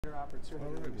Opportunity.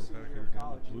 All right, we're back here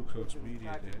again with Bluecoats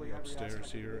Media, Danny upstairs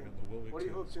here in the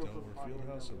Wilmington Delaware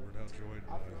Fieldhouse, and we're now joined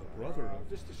by the brother of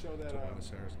just to show that,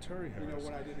 Tobias Harris, Terry Harris. You know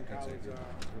what I did in college, Xavier.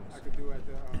 I could do at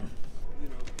the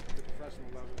the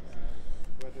professional level,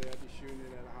 whether I be shooting it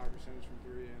at a high percentage from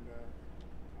three, and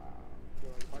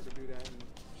so if I could do that and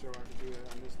show I could do that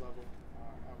on this level,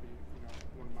 that'll be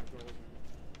one of my goals, and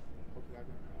hopefully I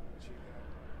can achieve that.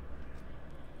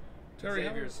 Terry,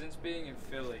 Xavier, since being in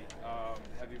Philly,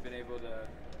 have you been able to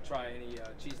try any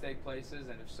cheesesteak places?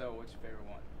 And if so, what's your favorite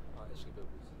one?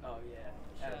 Oh, yeah.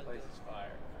 That place is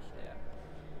fire. Yeah.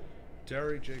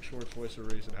 Terry, Jake Schwartz, Voice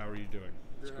of Reason, how are you doing?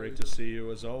 It's Good, great to see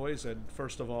you as always. And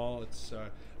first of all, it's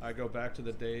I go back to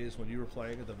the days when you were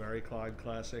playing at the Mary Klein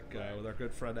Classic with our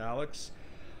good friend Alex.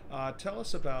 Tell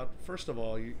us about, first of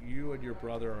all, you and your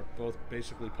brother are both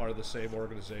basically part of the same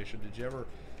organization. Did you ever,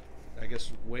 I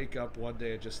guess, wake up one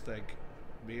day and just think,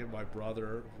 me and my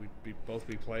brother, we'd both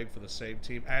be playing for the same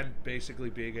team, and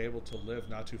basically being able to live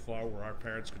not too far where our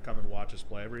parents could come and watch us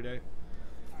play every day?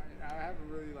 I haven't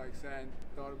really sat and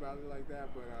thought about it like that,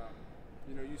 but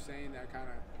you saying that kind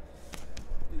of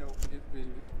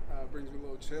it brings me a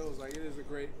little chills. Like it is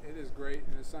great, and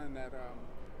it's something that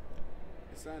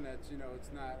it's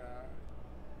not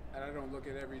that I don't look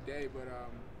at every day, but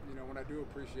when I do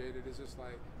appreciate it, it's just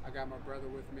like I got my brother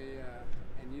with me,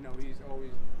 and he's always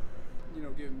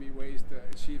giving me ways to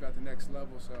achieve at the next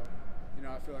level. So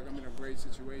I feel like I'm in a great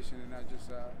situation, and I just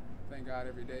thank God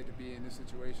every day to be in this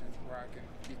situation where I can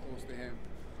be close to him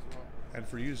as well. And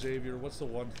for you, Xavier, what's the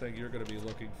one thing you're going to be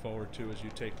looking forward to as you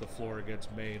take the floor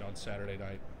against Maine on Saturday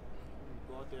night?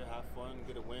 Go out there, have fun,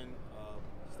 get a win,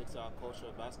 stick to our culture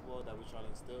of basketball that we try to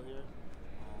instill here,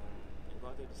 and go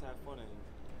out there, just have fun, and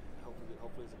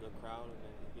hopefully it's a good crowd, and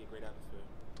it'll be a great atmosphere.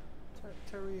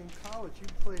 Terry, in college, you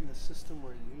played in a system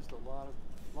where you used a lot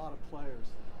of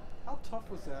players. How tough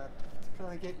was that to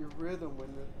kind of get your rhythm when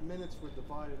the minutes were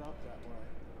divided up that way?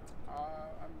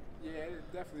 Yeah, it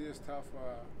definitely is tough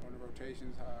on the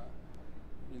rotations,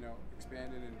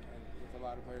 expanding and with a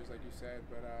lot of players, like you said.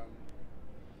 But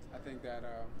I think that,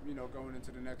 going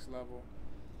into the next level,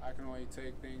 I can only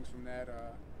take things from that,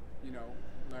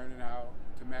 learning how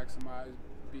to maximize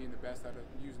being the best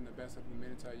using the best of the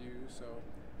minutes I use. So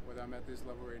whether I'm at this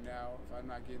level right now, if I'm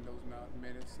not getting those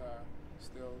minutes,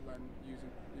 still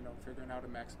figuring how to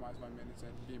maximize my minutes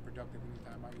and being productive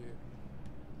anytime I get.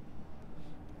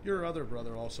 Your other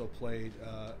brother also played,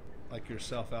 like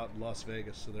yourself, out in Las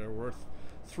Vegas, so there were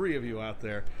three of you out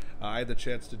there. I had the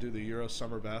chance to do the Euro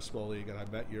Summer Basketball League, and I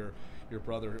met your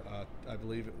brother, I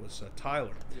believe it was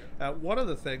Tyler. Yeah. One of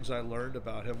the things I learned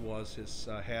about him was his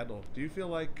handle. Do you feel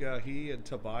like he and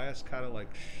Tobias kind of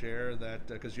share that?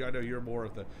 Because I know you're more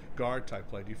of the guard type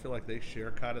play. Do you feel like they share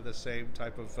kind of the same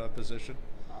type of position?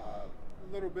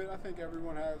 A little bit. I think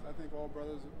everyone has. I think all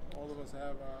of us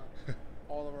have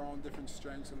all of our own different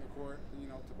strengths in the court.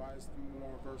 Tobias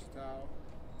more versatile.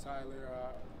 Tyler,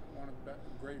 one of the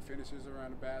great finishers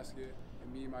around the basket,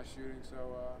 and me, my shooting.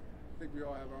 So I think we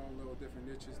all have our own little different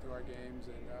niches to our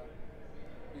games, and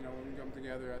when we come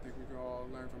together, I think we can all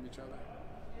learn from each other.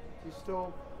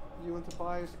 You and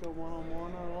Tobias go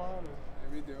one-on-one a lot? Or?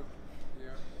 Yeah, we do.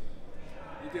 Yeah,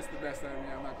 he gets the best out of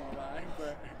me. I'm not gonna lie,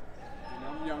 but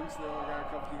I'm young still. He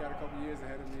got a couple years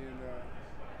ahead of me, and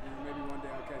maybe one day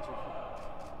I'll catch him.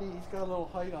 He's got a little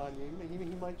height on you.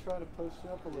 He might try to post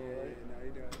you up a little. Yeah, right? no, he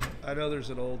does. I know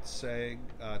there's an old saying,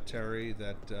 Terry,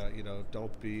 that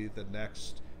don't be the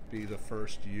next, be the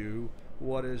first you.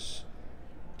 What is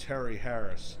Terry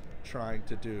Harris trying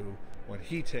to do when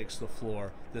he takes the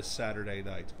floor this Saturday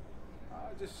night?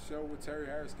 Just show what Terry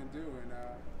Harris can do, and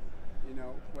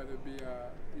whether it be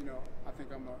I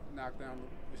think I'm a knockdown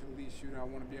elite shooter. I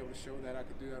want to be able to show that I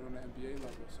could do that on the NBA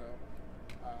level. So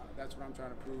that's what I'm trying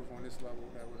to prove on this level,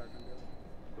 that what I can do.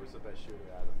 Who's the best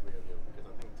shooter out of the three of you? Because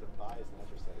I think Tobias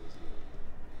never said he was shooting.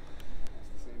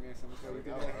 That's the same answer I'm telling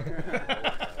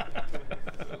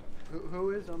you.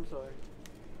 Who is? I'm sorry.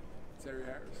 Terry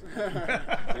Harris.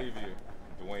 Xavier,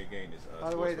 Dwayne Gaines. By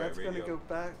the way, that's going to go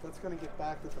back. That's going to get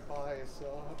back to Tobias. So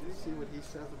I'll have to see what he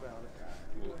says about it.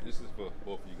 Well, this is for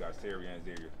both of you guys, Terry and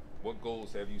Xavier. What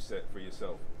goals have you set for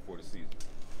yourself for the season?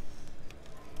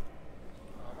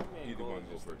 My main Either goal one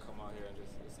is go just to first. come out here and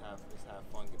just have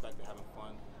fun, get back to having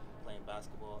fun, playing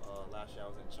basketball. Last year I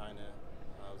was in China.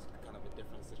 It was kind of a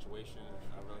different situation.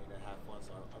 I really need to have fun,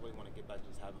 so I really want to get back to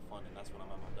just having fun, and that's when I'm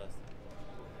at my best.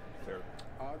 Terry?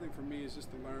 I think for me it's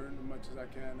just to learn as much as I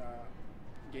can,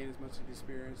 gain as much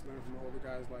experience, learn from older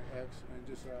guys like X, and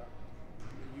just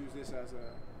use this as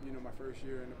my first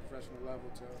year in the professional level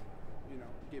to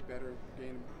get better,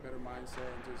 gain a better mindset,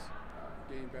 and just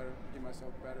gain better, get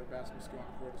myself better basketball skill on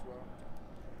the court as well.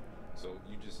 So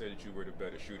you just said that you were the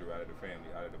better shooter out of the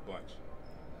family, out of the bunch.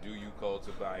 Do you call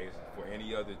Tobias for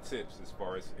any other tips as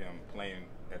far as him playing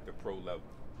at the pro level?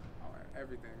 Oh,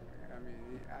 everything. I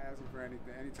mean, I ask him for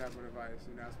anything, any type of advice.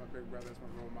 You know, that's my big brother, that's my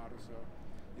role model. So,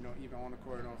 you know, even on the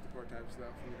court and off the court type of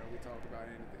stuff, you know, we talk about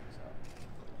anything. So,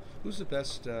 Who's the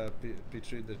best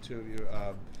between the two of you?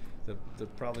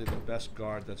 Probably the best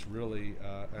guard that's really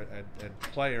and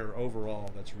player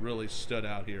overall that's really stood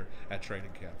out here at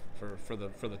training camp for the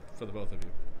both of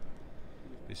you.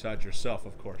 Besides yourself,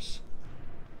 of course.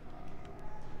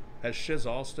 Has Shiz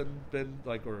Alston been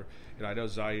like, or you know, I know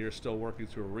Xavier's still working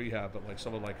through a rehab, but like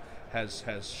someone like has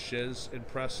Shiz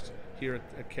impressed here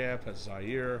at camp? Has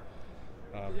Xavier?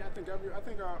 Yeah, I think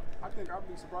I'll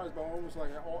be surprised by almost like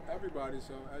everybody.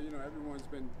 So you know, everyone's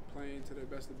been playing to their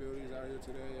best abilities out here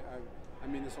today. I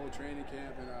mean, this whole training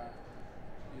camp, and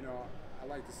you know, I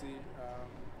like to see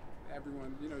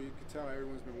everyone. You know, you can tell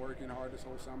everyone's been working hard this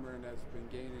whole summer, and that's been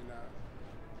gaining,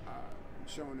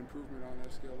 showing improvement on their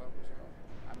skill level. So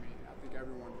I mean, I think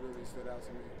everyone really stood out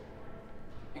to me.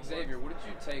 Xavier, what did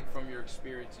you take from your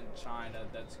experience in China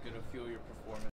that's going to fuel your performance